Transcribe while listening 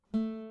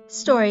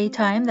Story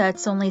time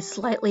that's only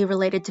slightly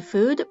related to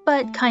food,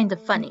 but kind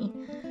of funny.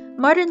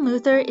 Martin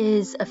Luther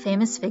is a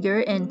famous figure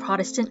in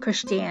Protestant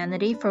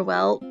Christianity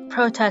for,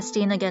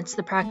 protesting against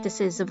the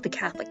practices of the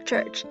Catholic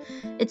Church.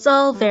 It's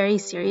all very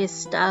serious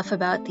stuff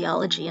about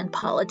theology and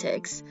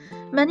politics.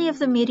 Many of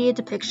the media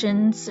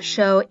depictions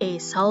show a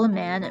solemn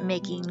man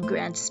making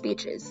grand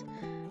speeches.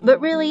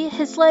 But really,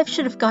 his life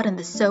should have gotten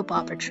the soap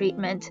opera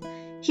treatment.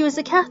 He was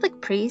a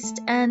Catholic priest,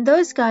 and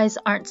those guys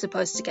aren't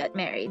supposed to get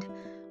married.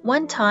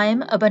 One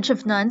time, a bunch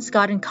of nuns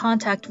got in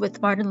contact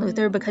with Martin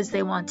Luther because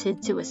they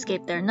wanted to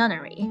escape their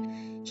nunnery.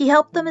 He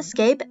helped them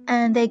escape,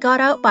 and they got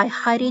out by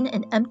hiding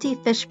in empty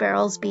fish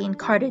barrels being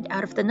carted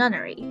out of the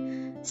nunnery.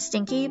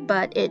 Stinky,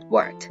 but it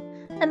worked.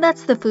 And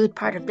that's the food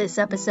part of this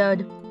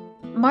episode.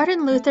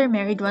 Martin Luther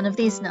married one of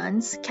these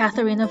nuns,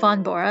 Katharina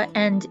von Bora,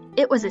 and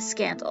it was a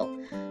scandal.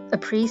 A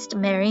priest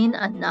marrying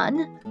a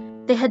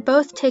nun? They had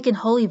both taken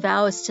holy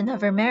vows to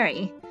never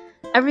marry.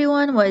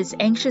 Everyone was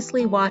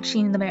anxiously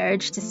watching the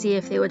marriage to see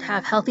if they would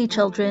have healthy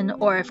children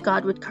or if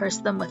God would curse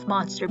them with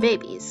monster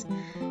babies.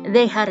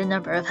 They had a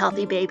number of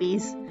healthy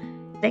babies.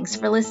 Thanks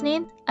for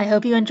listening. I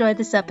hope you enjoyed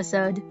this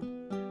episode.